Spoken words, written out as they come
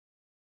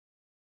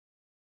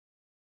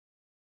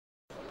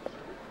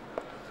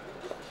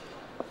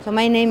So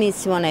my name is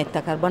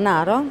Simonetta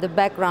Carbonara. The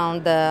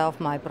background of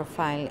my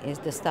profile is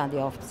the study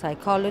of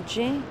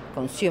psychology,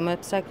 consumer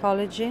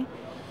psychology,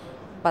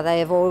 but I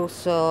have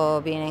also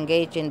been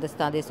engaged in the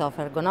studies of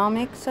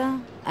ergonomics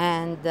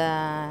and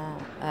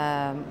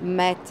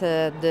met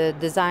the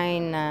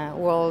design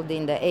world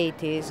in the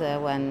 80s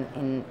when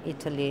in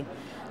Italy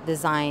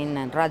design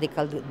and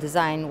radical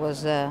design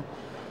was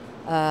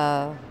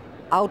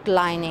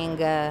outlining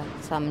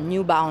some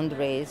new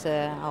boundaries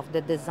of the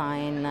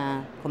design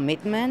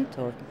commitment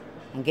or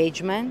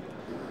engagement.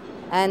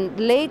 And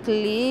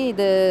lately,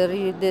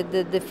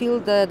 the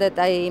field that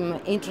I'm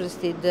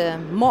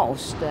interested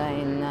most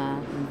in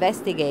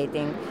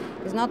investigating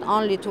is not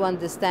only to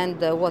understand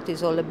what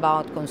is all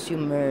about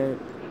consumer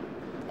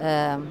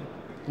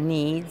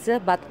needs,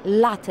 but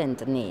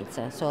latent needs,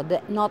 so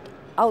not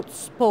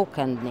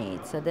outspoken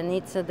needs, the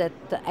needs that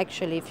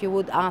actually, if you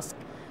would ask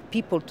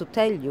people to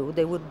tell you,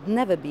 they would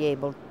never be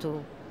able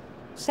to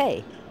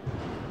say.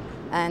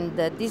 And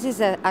this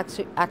is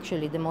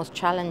actually the most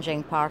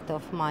challenging part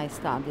of my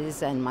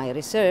studies and my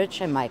research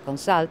and my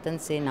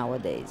consultancy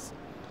nowadays.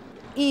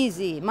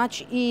 Easy,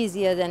 much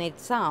easier than it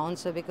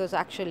sounds, because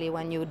actually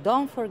when you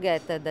don't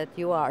forget that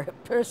you are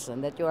a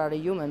person, that you are a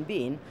human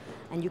being,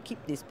 and you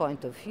keep this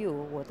point of view,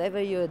 whatever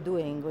you're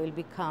doing will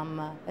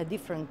become a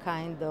different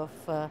kind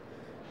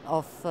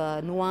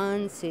of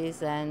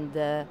nuances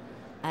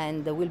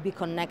and will be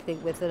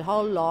connected with a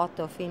whole lot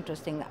of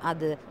interesting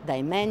other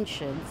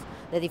dimensions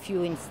that if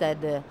you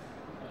instead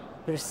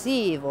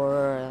perceive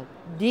or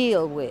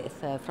deal with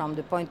from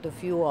the point of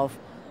view of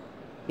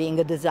being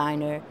a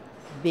designer,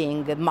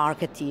 being a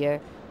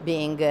marketeer,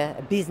 being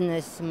a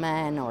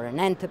businessman or an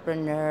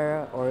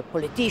entrepreneur or a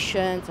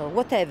politician or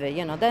whatever,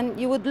 then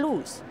you would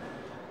lose.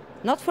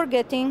 Not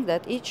forgetting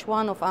that each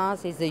one of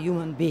us is a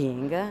human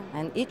being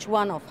and each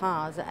one of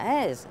us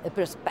has a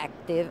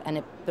perspective and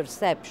a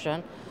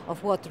perception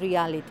of what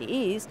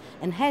reality is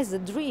and has a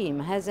dream,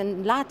 has a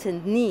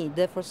latent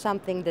need for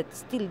something that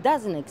still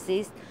doesn't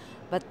exist,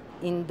 but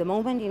in the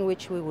moment in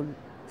which we will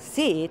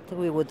see it,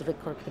 we would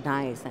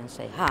recognize and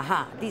say,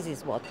 ha, this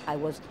is what I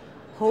was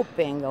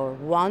hoping or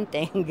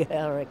wanting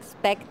or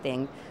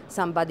expecting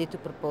somebody to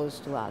propose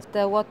to us.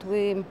 What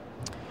we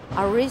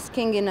are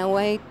risking in a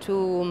way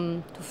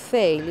to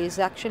fail is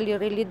actually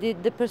really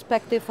the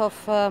perspective of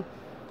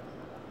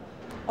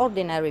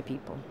ordinary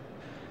people,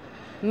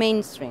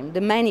 mainstream,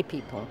 the many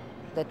people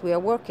that we are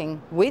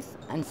working with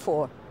and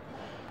for.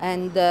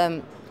 And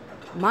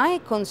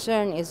my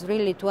concern is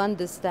really to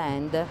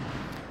understand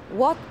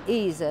what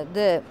is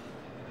the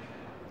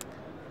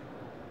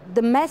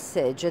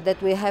message that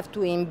we have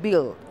to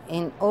inbuild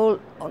in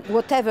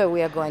whatever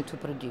we are going to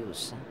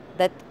produce,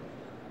 that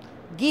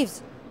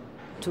gives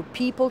to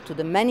people, to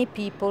the many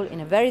people, in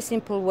a very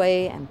simple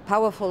way and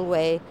powerful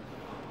way,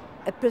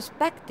 a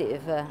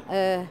perspective,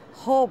 a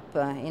hope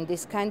in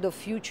this kind of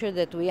future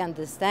that we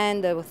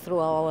understand through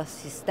our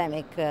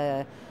systemic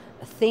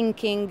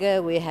thinking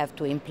we have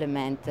to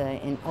implement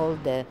in all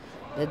the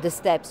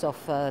steps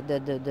of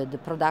the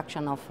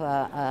production of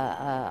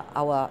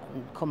our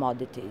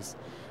commodities.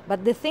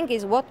 But the thing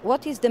is,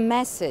 what is the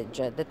message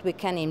that we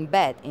can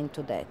embed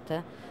into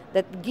that?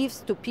 That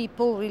gives to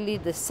people really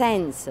the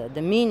sense,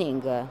 the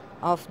meaning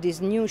of this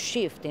new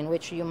shift in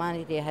which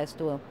humanity has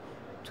to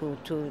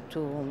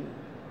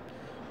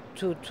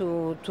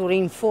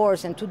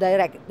reinforce and to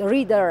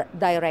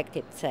redirect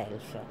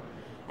itself.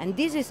 And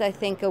this is, I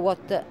think,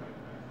 what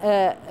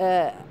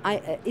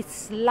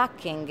it's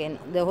lacking in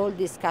the whole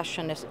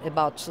discussion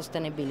about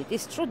sustainability.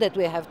 It's true that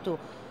we have to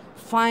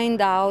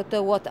find out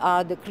what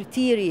are the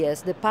criteria,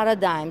 the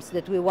paradigms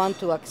that we want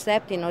to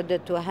accept in order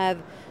to have,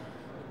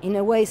 in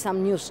a way,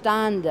 some new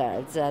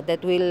standards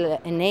that will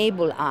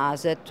enable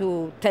us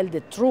to tell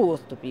the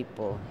truth to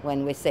people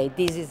when we say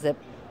this is a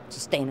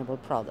sustainable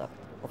product.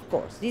 Of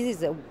course, this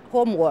is a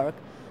homework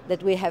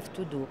that we have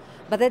to do.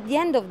 But at the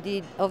end of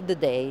the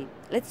day,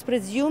 let's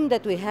presume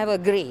that we have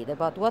agreed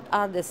about what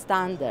are the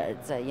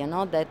standards,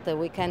 that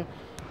we can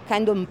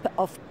kind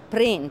of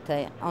print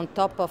on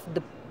top of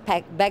the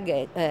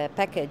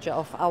package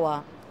of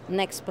our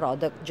next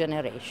product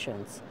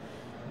generations.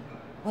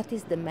 What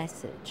is the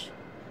message?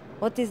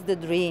 What is the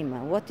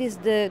dream? What is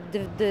the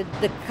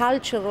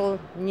cultural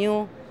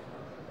new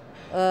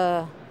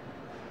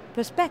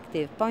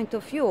perspective, point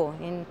of view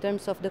in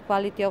terms of the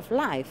quality of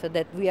life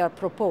that we are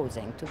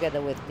proposing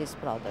together with these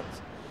products?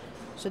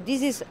 So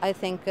this is, I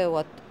think,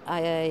 what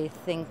I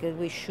think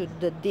we should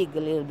dig a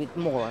little bit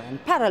more.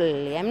 And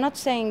parallelly, I'm not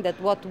saying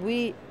that what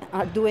we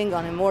are doing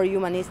on a more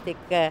humanistic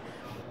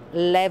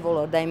level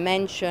or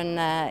dimension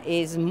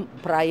is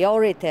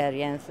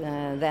prioritarian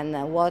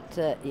than what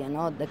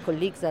the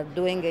colleagues are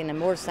doing in a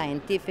more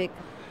scientific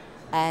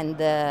and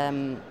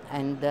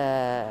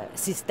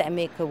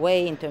systemic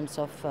way in terms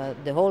of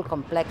the whole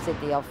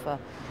complexity of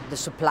the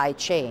supply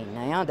chain,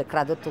 the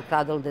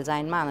cradle-to-cradle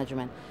design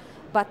management.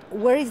 But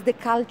where is the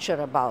culture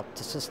about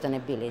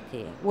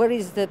sustainability? Where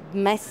is the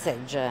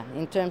message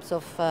in terms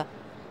of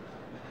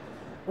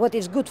what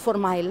is good for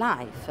my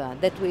life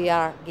that we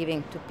are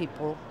giving to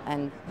people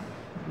and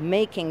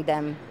making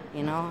them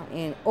you know,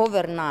 in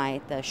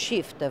overnight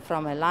shift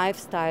from a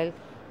lifestyle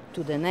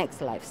to the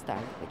next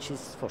lifestyle, which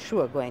is for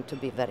sure going to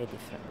be very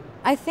different.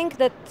 I think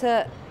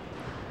that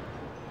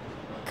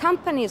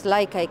companies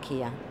like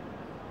IKEA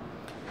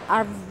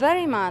are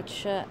very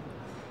much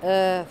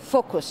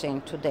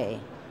focusing today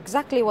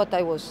exactly what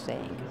I was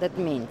saying. That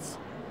means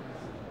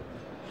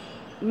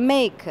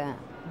make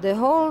the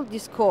whole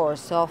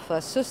discourse of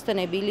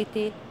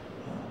sustainability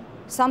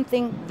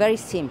something very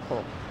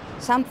simple,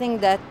 something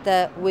that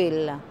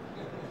will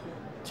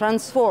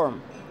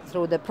transform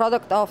through the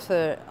product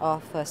offer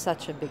of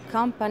such a big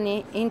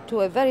company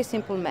into a very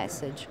simple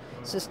message.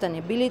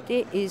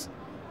 Sustainability is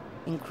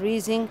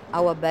increasing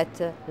our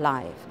better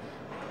life.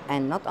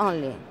 And not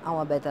only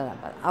our better life,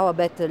 but our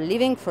better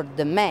living for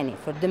the many,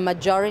 for the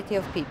majority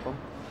of people.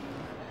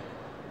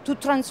 To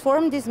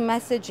transform this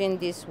message in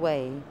this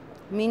way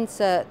means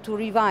to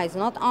revise,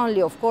 not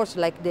only, of course,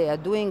 like they are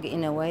doing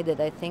in a way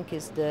that I think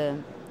is the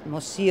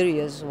most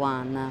serious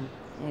one,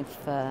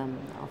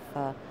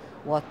 of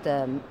what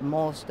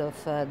most of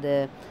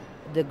the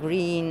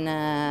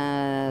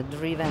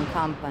green-driven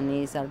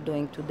companies are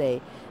doing today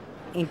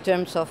in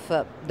terms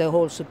of the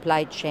whole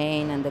supply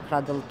chain and the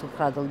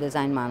cradle-to-cradle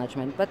design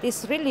management. But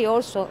it's really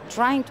also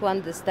trying to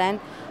understand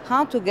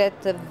how to get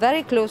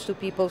very close to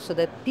people so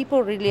that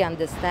people really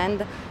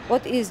understand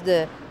what is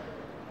the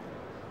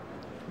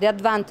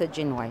advantage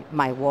in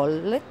my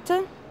wallet,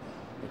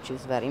 which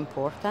is very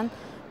important,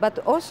 but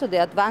also the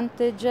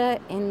advantage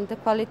in the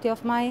quality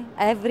of my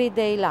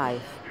everyday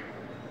life.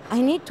 I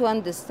need to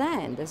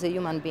understand as a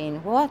human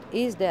being what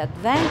is the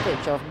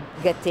advantage of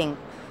getting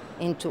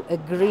into a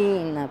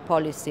green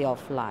policy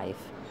of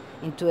life,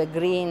 into a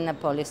green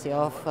policy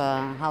of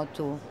how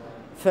to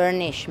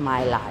furnish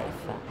my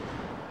life.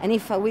 And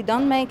if we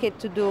don't make it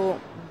to do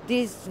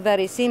this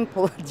very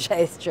simple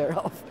gesture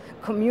of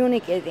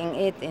communicating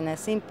it in a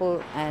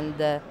simple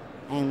and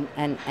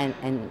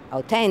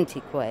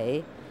authentic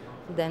way,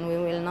 then we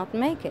will not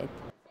make it.